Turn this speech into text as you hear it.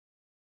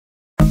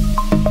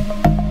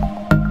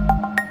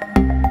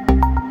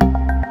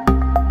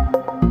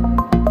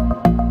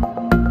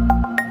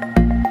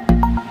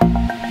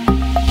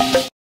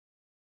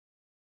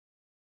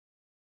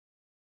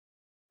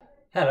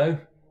Hello,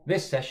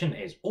 this session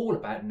is all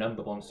about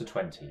number bonds to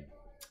 20.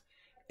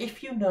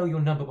 If you know your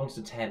number bonds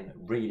to 10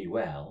 really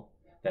well,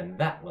 then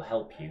that will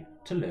help you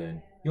to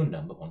learn your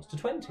number bonds to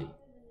 20.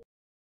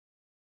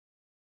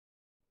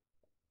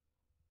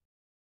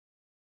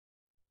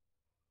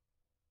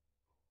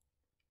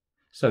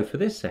 So for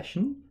this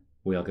session,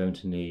 we are going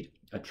to need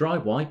a dry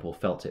wipe or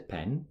felt tip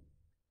pen,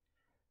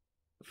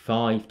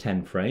 5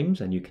 10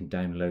 frames, and you can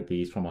download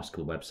these from our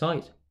school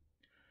website,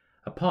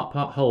 a part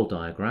whole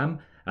diagram,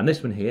 and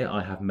this one here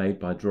I have made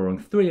by drawing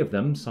 3 of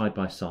them side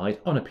by side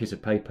on a piece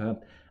of paper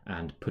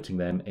and putting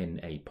them in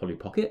a Polly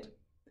Pocket.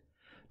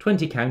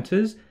 20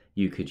 counters,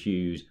 you could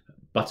use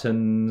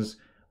buttons,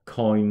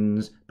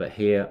 coins, but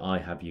here I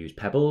have used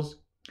pebbles,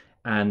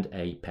 and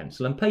a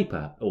pencil and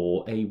paper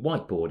or a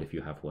whiteboard if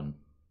you have one.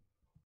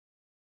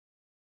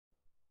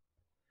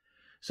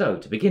 So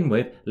to begin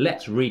with,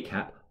 let's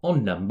recap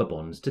on number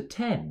bonds to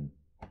 10.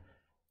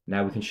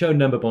 Now we can show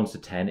number bonds to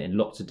 10 in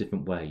lots of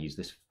different ways.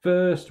 This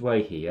first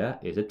way here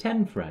is a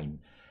 10 frame,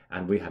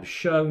 and we have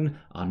shown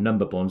our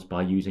number bonds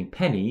by using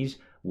pennies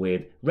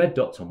with red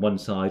dots on one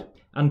side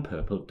and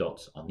purple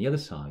dots on the other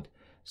side.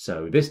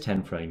 So this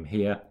 10 frame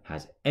here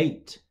has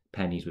 8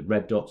 pennies with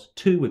red dots,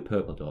 2 with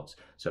purple dots.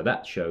 So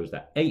that shows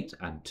that 8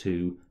 and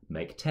 2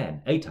 make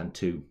 10. 8 and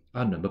 2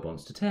 are number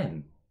bonds to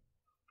 10.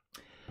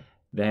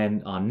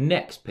 Then our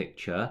next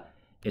picture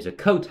is a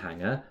coat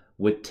hanger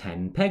with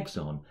 10 pegs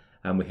on,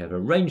 and we have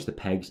arranged the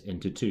pegs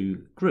into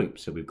 2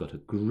 groups. So we've got a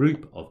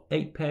group of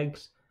 8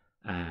 pegs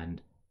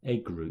and a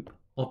group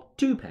of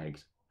 2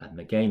 pegs. And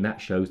again, that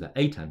shows that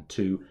 8 and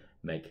 2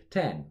 make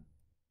 10.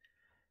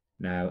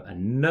 Now,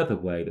 another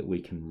way that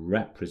we can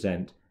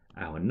represent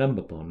our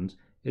number bonds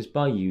is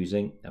by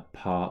using a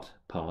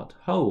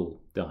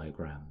part-whole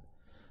diagram.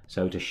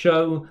 So to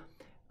show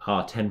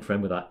our 10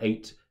 frame with our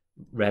 8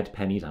 red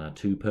pennies and our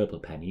 2 purple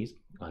pennies,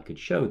 I could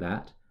show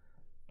that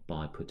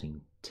by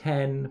putting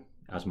 10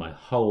 as my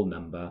whole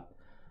number,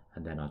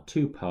 and then our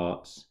 2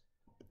 parts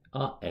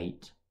are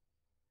 8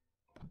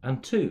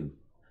 and 2.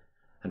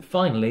 And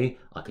finally,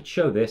 I could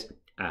show this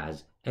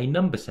as a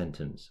number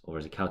sentence or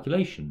as a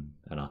calculation,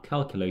 and our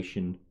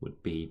calculation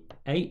would be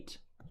 8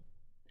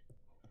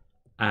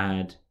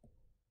 add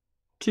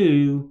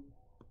 2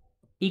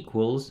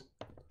 equals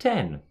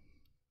 10.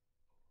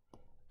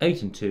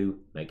 8 and 2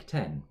 make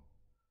 10.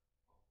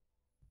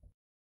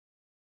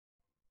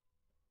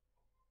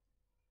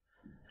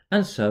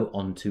 And so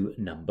on to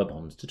number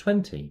bonds to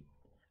 20.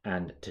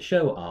 And to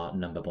show our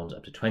number bonds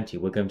up to 20,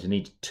 we're going to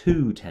need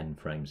 2 10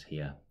 frames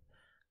here.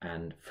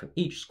 And for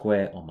each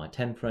square on my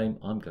 10 frame,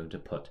 I'm going to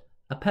put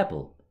a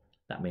pebble.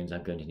 That means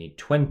I'm going to need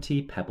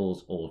 20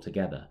 pebbles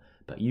altogether,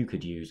 but you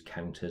could use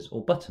counters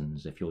or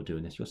buttons if you're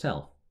doing this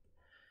yourself.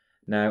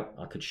 Now,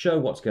 I could show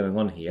what's going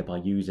on here by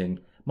using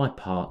my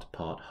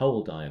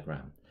part-whole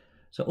diagram.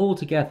 So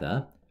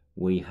altogether,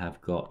 we have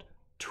got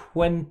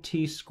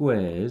 20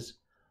 squares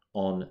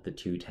on the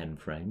 2 10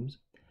 frames,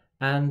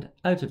 and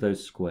out of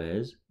those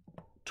squares,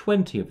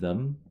 20 of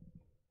them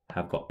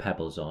have got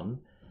pebbles on,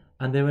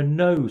 and there are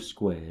no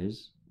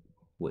squares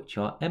which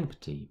are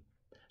empty.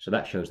 So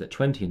that shows that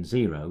 20 and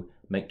 0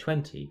 make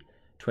 20.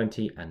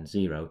 20 and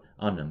 0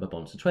 are number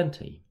bonds to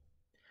 20.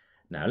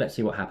 Now let's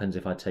see what happens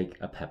if I take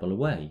a pebble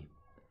away.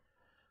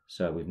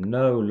 So we've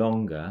no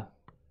longer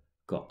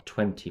got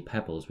 20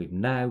 pebbles, we've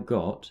now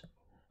got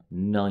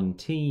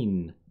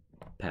 19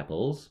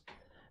 pebbles,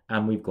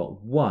 and we've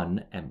got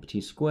 1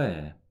 empty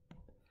square.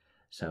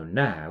 So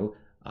now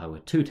our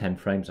 2 10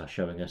 frames are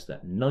showing us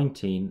that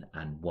 19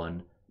 and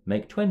 1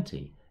 make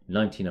 20.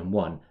 19 and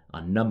 1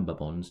 are number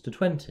bonds to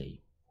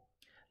 20.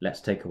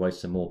 Let's take away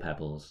some more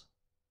pebbles.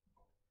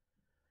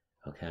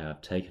 Okay, I've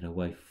taken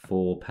away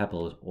 4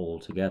 pebbles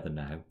altogether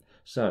now.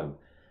 So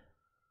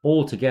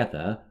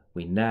altogether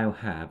we now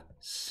have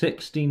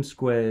 16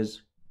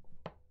 squares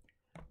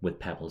with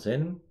pebbles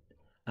in,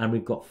 and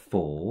we've got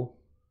 4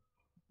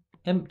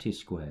 empty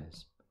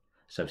squares.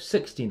 So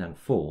 16 and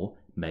 4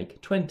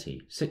 make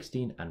 20.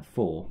 16 and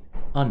 4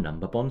 are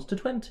number bonds to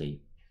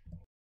 20.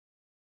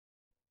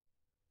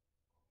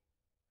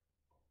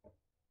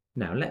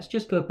 Now let's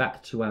just go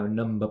back to our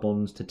number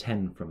bonds to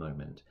 10 for a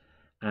moment.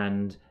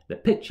 And the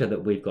picture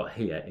that we've got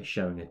here is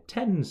showing a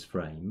tens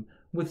frame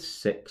with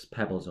 6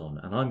 pebbles on.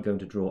 And I'm going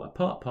to draw a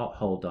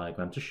part-whole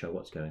diagram to show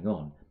what's going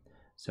on.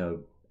 So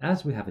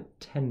as we have a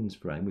tens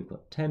frame, we've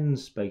got 10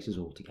 spaces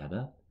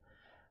altogether.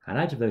 And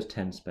out of those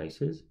 10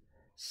 spaces,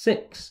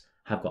 6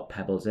 have got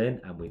pebbles in,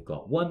 and we've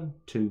got 1,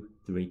 2,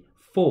 3,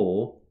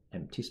 4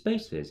 empty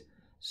spaces.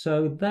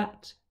 So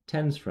that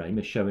tens frame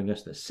is showing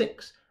us that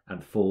 6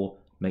 and 4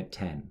 make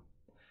 10.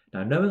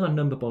 Now knowing our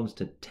number bonds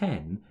to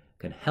 10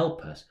 can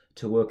help us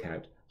to work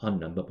out our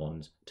number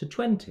bonds to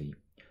 20.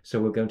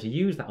 So we're going to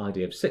use that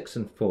idea of 6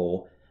 and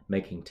 4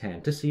 making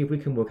 10 to see if we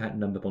can work out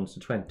number bonds to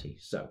 20.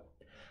 So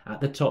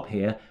at the top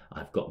here,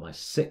 I've got my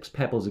 6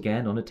 pebbles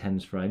again on a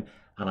tens frame,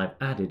 and I've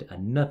added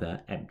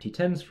another empty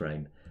tens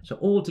frame. So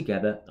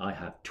altogether I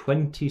have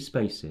 20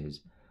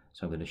 spaces.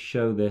 So I'm going to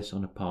show this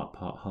on a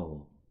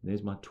part-whole.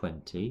 There's my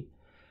 20.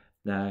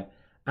 Now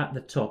at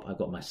the top I've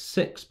got my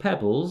 6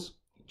 pebbles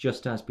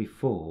just as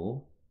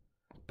before,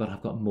 but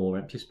I've got more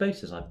empty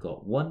spaces. I've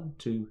got 1,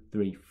 2,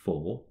 3,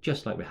 4,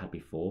 just like we had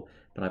before,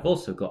 but I've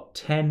also got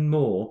 10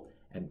 more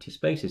empty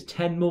spaces,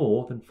 10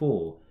 more than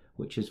 4,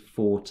 which is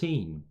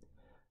 14.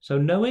 So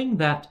knowing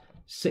that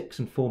 6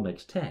 and 4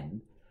 makes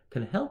 10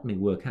 can help me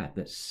work out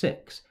that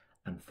 6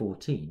 and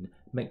 14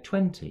 make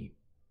 20.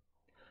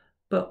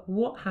 But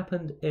what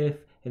happened if,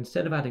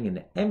 instead of adding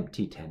an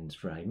empty tens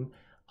frame,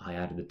 I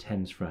added the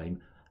tens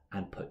frame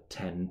and put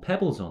 10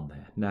 pebbles on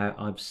there? Now,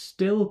 I've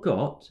still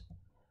got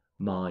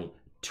my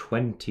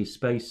 20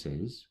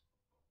 spaces,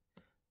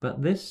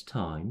 but this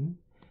time,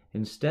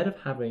 instead of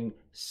having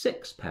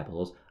 6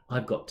 pebbles,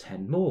 I've got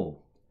 10 more.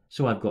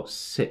 So I've got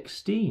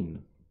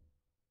 16.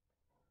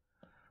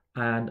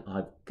 And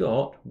I've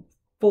got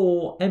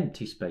 4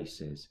 empty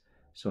spaces.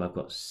 So I've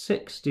got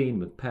 16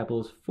 with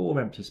pebbles, 4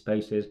 empty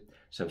spaces.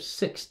 So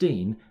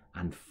 16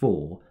 and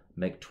 4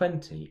 make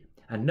 20.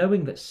 And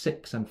knowing that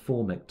 6 and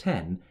 4 make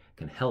 10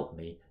 can help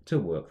me to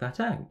work that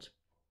out.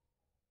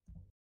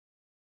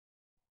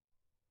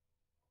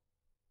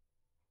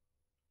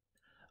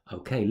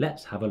 Okay,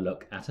 let's have a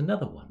look at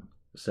another one.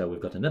 So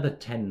we've got another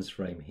tens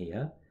frame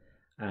here,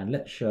 and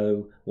let's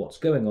show what's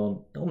going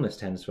on this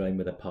tens frame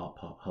with a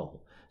part-part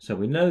whole. So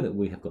we know that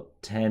we have got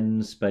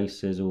 10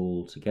 spaces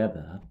all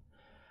together,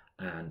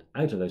 and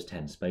out of those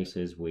 10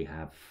 spaces we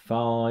have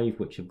 5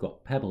 which have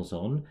got pebbles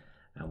on,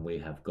 and we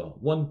have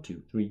got 1,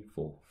 2, 3,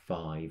 4,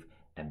 5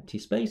 empty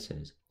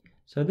spaces.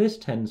 So this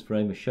tens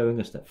frame is showing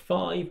us that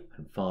 5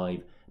 and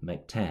 5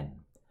 make 10,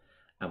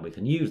 and we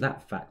can use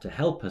that fact to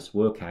help us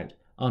work out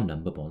our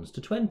number bonds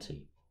to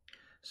 20.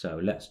 So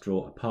let's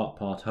draw a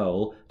part-part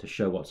whole to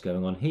show what's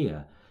going on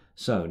here.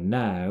 So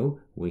now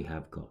we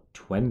have got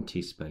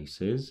 20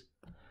 spaces,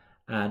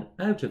 and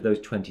out of those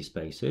 20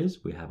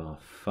 spaces we have our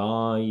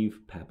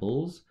 5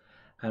 pebbles,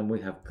 and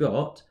we have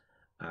got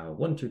our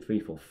 1, 2, 3,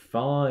 4,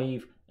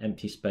 5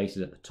 empty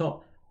spaces at the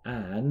top,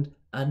 and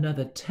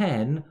another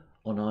 10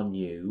 on our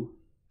new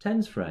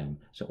tens frame.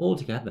 So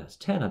altogether that's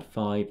 10 and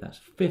 5, that's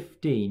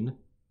 15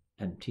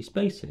 empty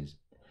spaces.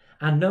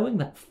 And knowing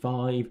that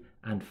 5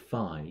 and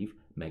 5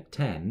 make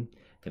 10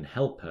 can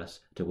help us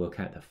to work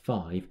out that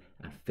 5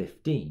 and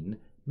 15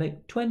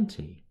 make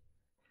 20.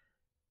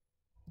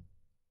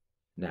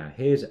 Now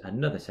here's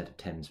another set of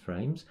tens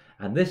frames,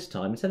 and this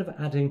time instead of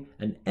adding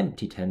an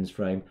empty tens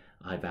frame,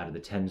 I've added the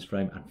tens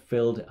frame and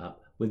filled it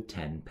up with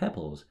 10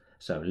 pebbles.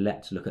 So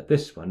let's look at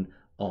this one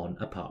on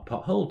a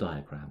part-part whole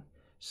diagram.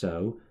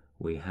 So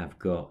we have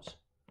got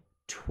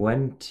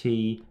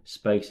 20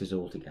 spaces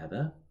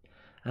altogether,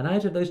 and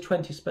out of those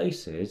 20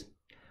 spaces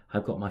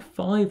I've got my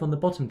 5 on the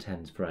bottom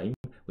tens frame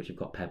which have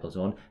got pebbles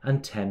on,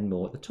 and 10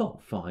 more at the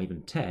top. 5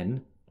 and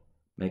 10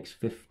 makes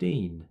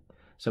 15.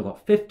 So I've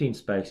got 15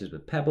 spaces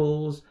with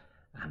pebbles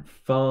and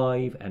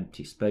 5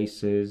 empty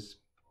spaces,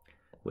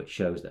 which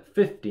shows that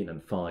 15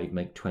 and 5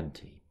 make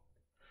 20.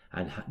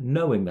 And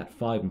knowing that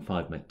 5 and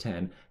 5 make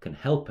 10 can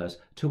help us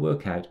to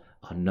work out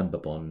our number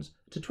bonds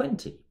to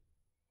 20.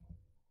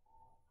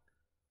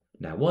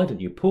 Now why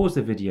don't you pause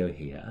the video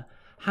here,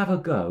 have a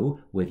go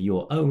with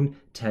your own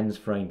tens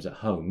frames at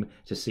home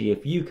to see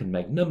if you can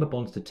make number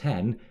bonds to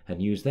 10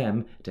 and use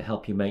them to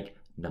help you make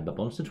number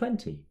bonds to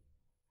 20.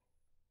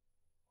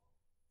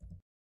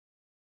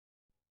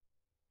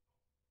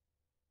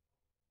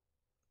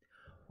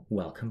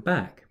 Welcome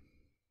back.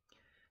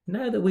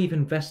 Now that we've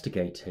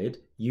investigated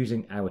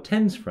using our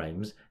tens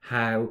frames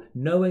how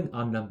knowing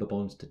our number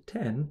bonds to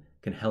 10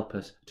 can help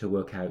us to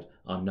work out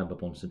our number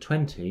bonds to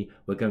 20,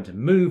 we're going to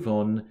move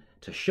on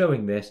to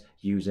showing this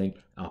using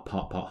our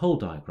part-part whole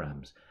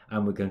diagrams.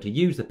 And we're going to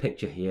use the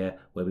picture here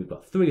where we've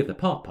got 3 of the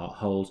part-part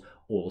wholes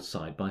all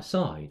side by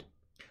side.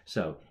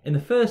 So in the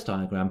first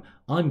diagram,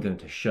 I'm going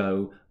to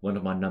show one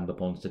of my number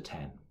bonds to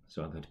 10.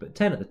 So I'm going to put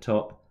 10 at the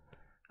top,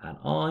 and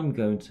I'm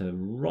going to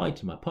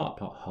write in my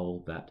part-part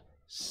whole that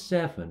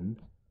 7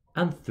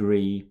 and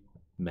 3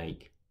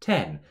 make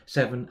 10.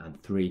 7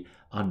 and 3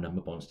 are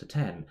number bonds to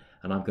 10.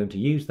 And I'm going to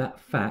use that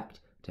fact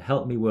to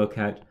help me work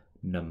out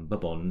number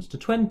bonds to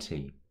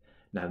 20.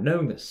 Now,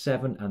 knowing that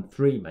 7 and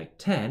 3 make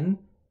 10,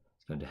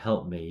 it's going to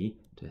help me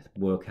to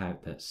work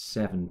out that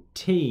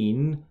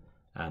 17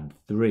 and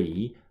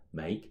 3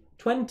 make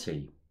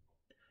 20.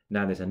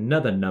 Now, there's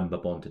another number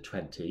bond to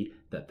 20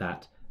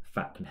 that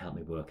fact can help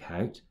me work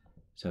out.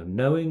 So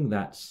knowing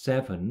that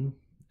 7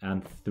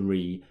 and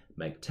 3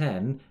 make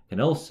 10 can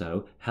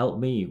also help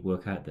me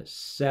work out that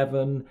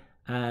 7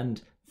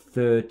 and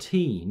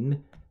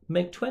 13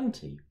 make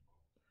 20.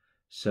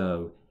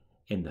 So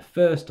in the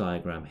first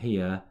diagram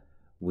here,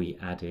 we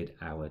added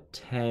our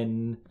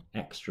 10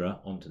 extra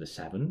onto the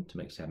 7 to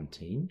make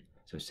 17.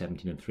 So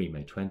 17 and 3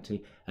 make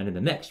 20. And in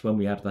the next one,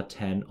 we added our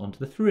 10 onto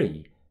the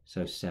 3.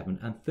 So 7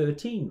 and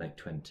 13 make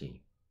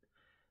 20.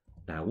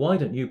 Now, why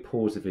don't you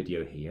pause the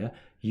video here,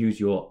 use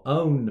your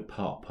own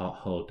part-part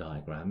whole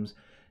diagrams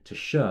to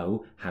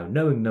show how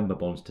knowing number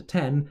bonds to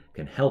 10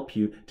 can help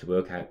you to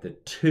work out the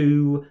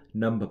 2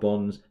 number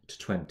bonds to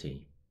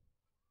 20.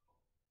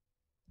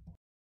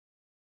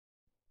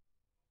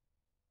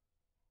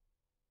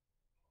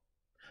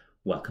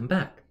 Welcome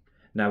back.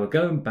 Now we're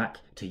going back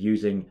to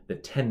using the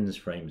tens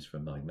frames for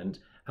a moment,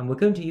 and we're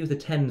going to use the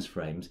tens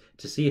frames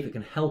to see if it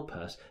can help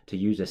us to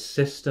use a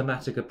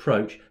systematic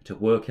approach to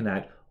working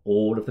out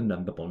all of the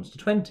number bonds to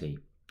 20.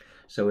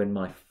 So in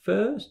my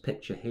first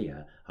picture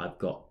here, I've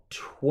got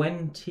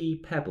 20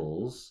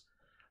 pebbles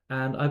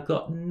and I've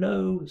got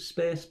no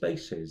spare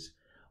spaces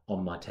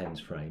on my tens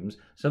frames.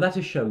 So that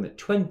is showing that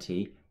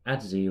 20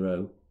 add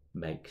 0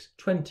 makes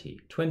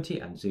 20. 20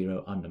 and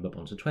 0 are number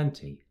bonds to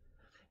 20.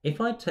 If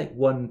I take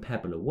one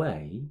pebble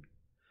away,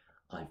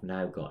 I've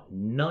now got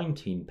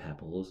 19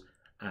 pebbles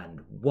and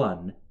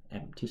one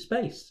empty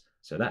space.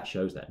 So that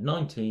shows that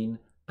 19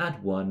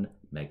 add 1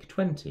 make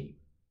 20.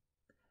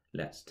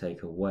 Let's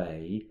take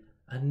away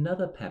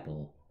another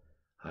pebble.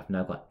 I've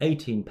now got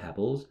 18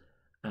 pebbles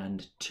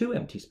and 2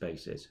 empty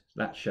spaces.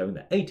 That's showing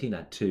that 18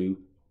 add 2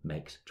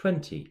 makes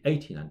 20.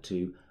 18 and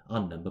 2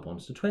 are number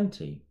bonds to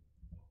 20.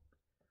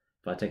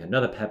 If I take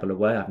another pebble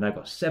away, I've now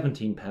got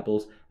 17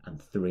 pebbles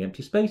and 3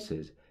 empty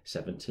spaces.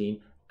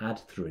 17 add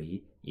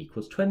 3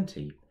 equals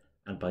 20.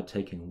 And by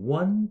taking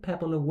one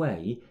pebble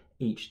away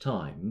each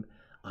time,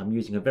 I'm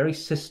using a very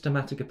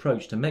systematic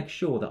approach to make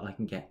sure that I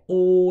can get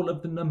all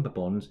of the number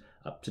bonds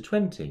up to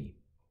 20.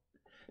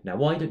 Now,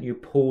 why don't you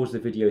pause the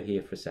video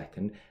here for a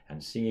second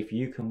and see if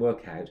you can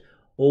work out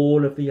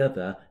all of the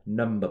other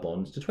number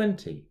bonds to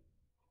 20.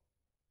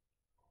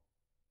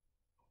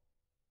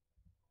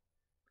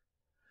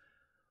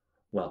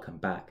 Welcome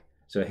back.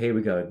 So here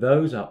we go.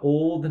 Those are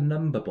all the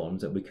number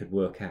bonds that we could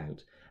work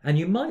out. And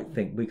you might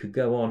think we could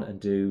go on and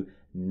do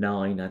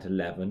 9 add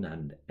 11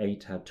 and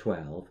 8 add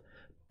 12,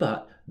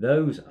 but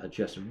those are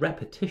just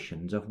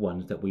repetitions of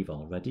ones that we've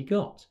already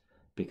got.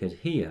 Because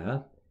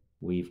here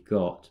we've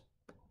got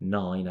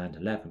 9 and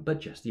 11, but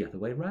just the other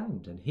way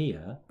round. And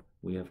here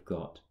we have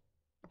got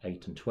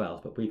 8 and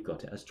 12, but we've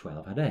got it as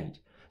 12 and 8.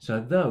 So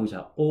those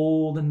are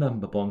all the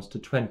number bonds to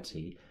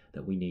 20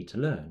 that we need to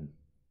learn.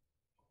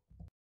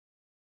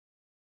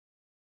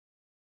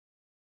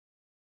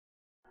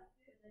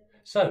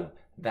 So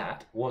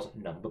that was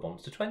number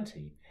bonds to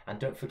 20. And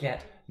don't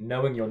forget,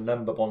 knowing your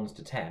number bonds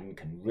to 10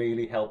 can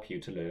really help you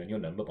to learn your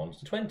number bonds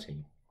to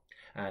 20.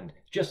 And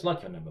just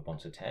like your number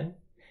bonds to 10,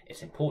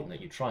 it's important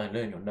that you try and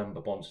learn your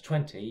number bonds to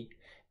 20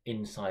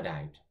 inside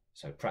out.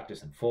 So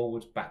practice them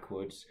forwards,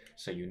 backwards,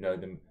 so you know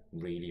them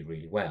really,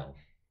 really well.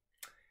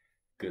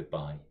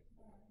 Goodbye.